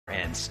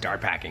and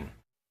start packing.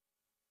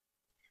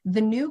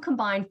 The new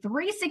combined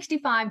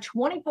 365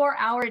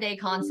 24-hour-a-day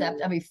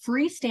concept of a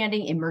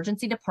freestanding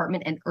emergency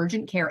department and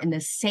urgent care in the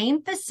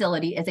same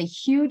facility is a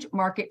huge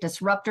market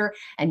disruptor,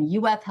 and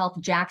UF Health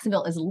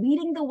Jacksonville is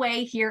leading the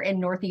way here in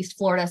Northeast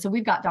Florida. So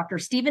we've got Dr.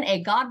 Stephen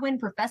A. Godwin,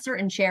 professor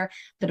and chair of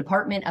the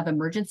Department of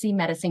Emergency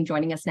Medicine,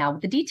 joining us now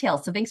with the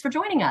details. So thanks for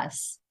joining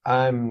us.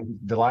 I'm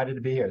delighted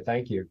to be here.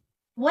 Thank you.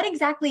 What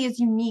exactly is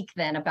unique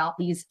then about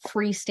these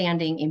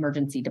freestanding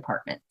emergency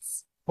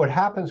departments? What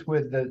happens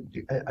with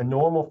a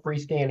normal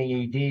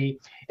freestanding ED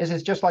is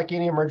it's just like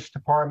any emergency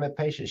department.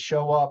 Patients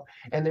show up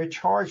and they're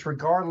charged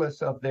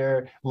regardless of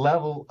their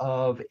level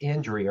of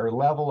injury or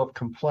level of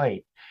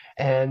complaint.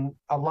 And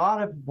a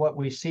lot of what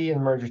we see in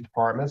emergency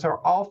departments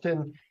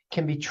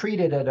can be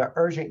treated at an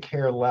urgent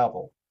care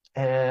level.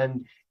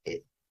 And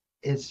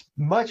it's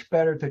much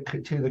better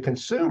to the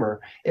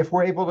consumer if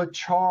we're able to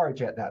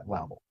charge at that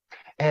level.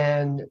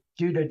 And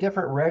due to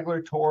different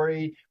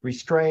regulatory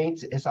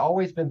restraints, it's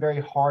always been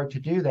very hard to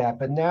do that.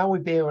 But now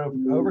we'd be able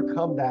to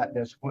overcome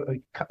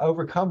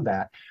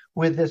that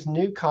with this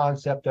new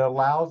concept that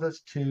allows us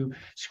to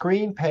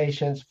screen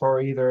patients for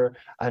either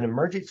an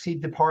emergency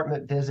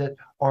department visit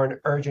or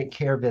an urgent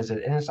care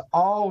visit. And it's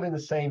all in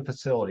the same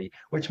facility,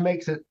 which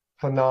makes it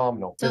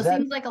phenomenal. So it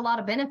seems like a lot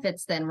of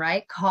benefits then,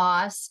 right?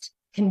 Cost,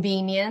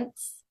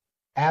 convenience.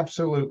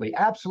 Absolutely.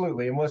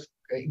 Absolutely. And what's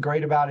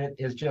great about it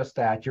is just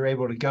that you're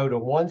able to go to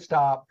one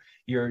stop,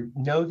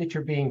 know that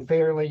you're being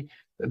fairly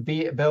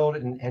billed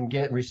and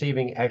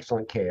receiving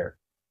excellent care.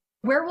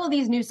 Where will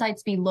these new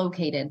sites be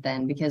located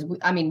then? Because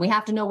we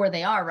have to know where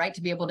they are, right,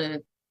 to be able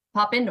to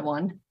pop into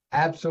one.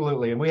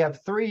 Absolutely. And we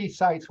have 3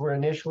 sites we're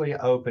initially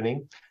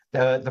opening.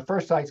 The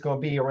first site's going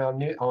to be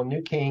around on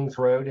New Kings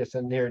Road. It's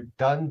near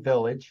Dunn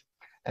Village.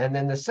 And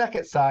then the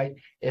second site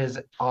is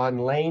on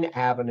Lane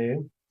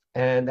Avenue,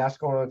 and that's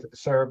going to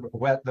serve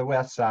the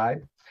west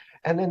side.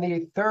 And then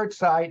the third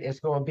site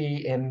is going to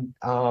be in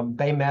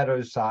Bay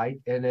Meadows site,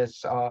 and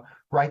it's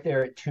right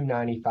there at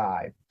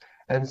 295.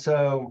 And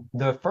so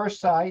the first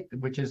site,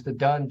 which is the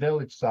Dunn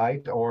Village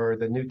site or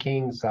the New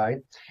King site,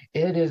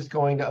 it is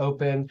going to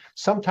open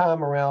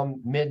sometime around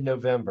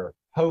mid-November,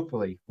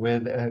 hopefully,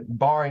 with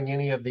barring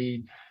any of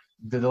the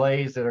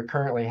delays that are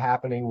currently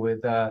happening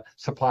with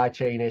supply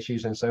chain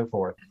issues and so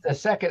forth. The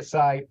second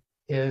site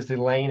is the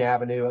Lane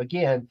Avenue.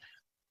 Again,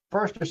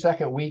 first or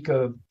second week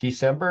of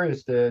December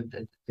is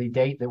the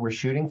date that we're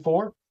shooting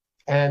for.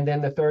 And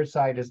then the third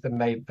site is the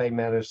Bay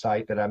Meadows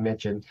site that I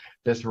mentioned,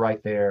 just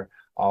right there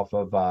off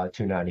of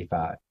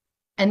 295.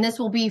 And this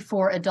will be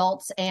for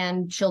adults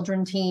and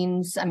children,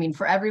 teens,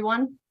 for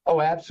everyone?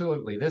 Oh,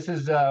 absolutely. This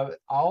is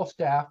all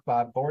staffed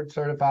by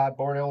board-certified,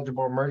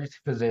 board-eligible emergency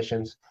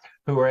physicians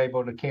who are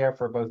able to care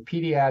for both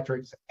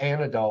pediatrics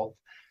and adults.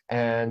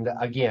 And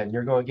again,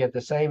 you're going to get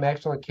the same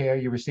excellent care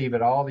you receive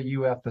at all the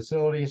UF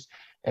facilities.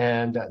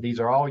 And these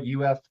are all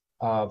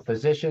UF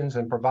physicians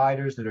and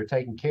providers that are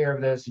taking care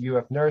of this,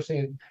 UF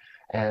nursing,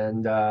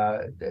 and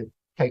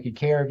taking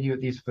care of you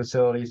at these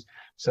facilities.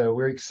 So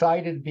we're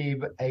excited to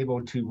be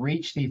able to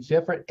reach these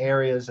different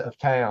areas of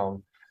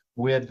town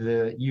with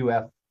the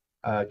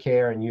UF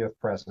care and UF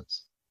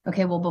presence.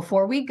 Okay, well,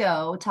 before we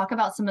go, talk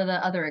about some of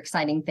the other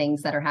exciting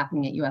things that are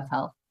happening at UF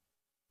Health.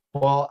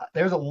 Well,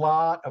 there's a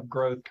lot of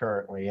growth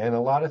currently and a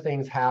lot of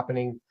things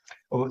happening.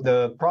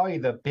 Probably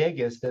the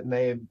biggest that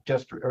may have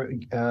just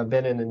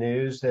been in the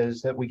news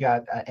is that we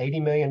got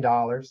 $80 million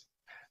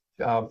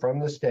from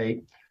the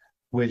state,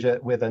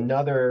 with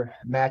another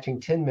matching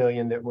 $10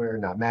 million that we're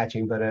not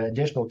matching, but an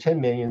additional $10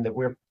 million that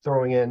we're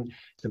throwing in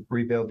to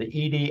rebuild the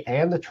ED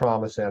and the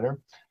trauma center.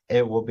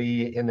 It will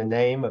be in the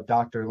name of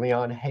Dr.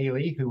 Leon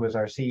Haley, who was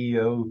our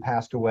CEO, who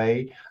passed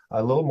away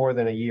a little more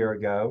than a year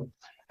ago.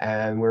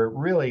 And we're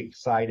really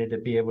excited to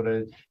be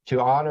able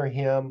to honor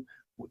him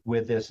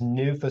with this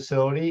new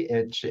facility.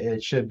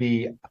 It should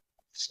be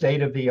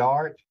state of the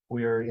art.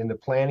 We're in the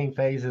planning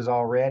phases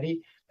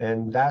already,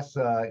 and that's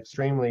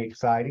extremely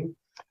exciting.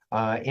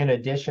 In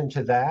addition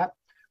to that,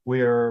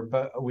 we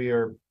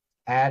are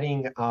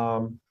adding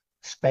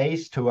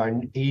space to our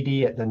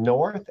ED at the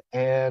north,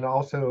 and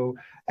also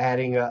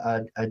adding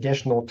an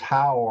additional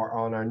tower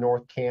on our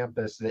north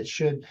campus that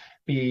should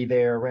be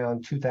there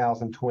around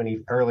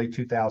early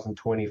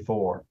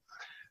 2024.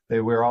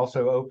 We're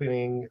also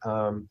opening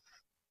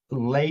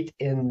late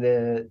in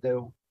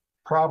the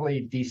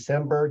probably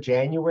December,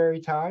 January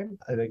time,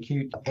 an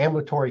acute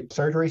ambulatory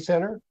surgery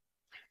center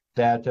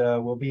that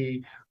will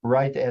be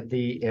right at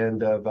the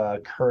end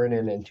of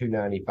Kernan and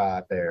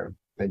 295 there,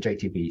 and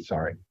JTB,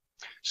 sorry.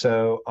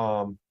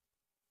 So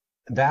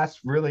that's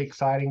really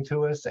exciting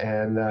to us,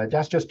 and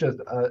that's just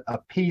a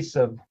piece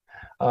of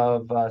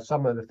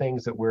some of the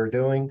things that we're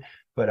doing,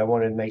 but I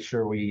wanted to make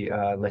sure we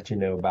let you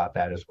know about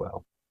that as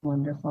well.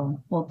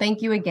 Wonderful. Well,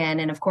 thank you again.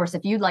 And of course,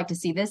 if you'd like to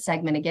see this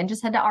segment again,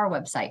 just head to our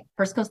website,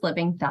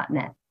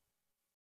 firstcoastliving.net.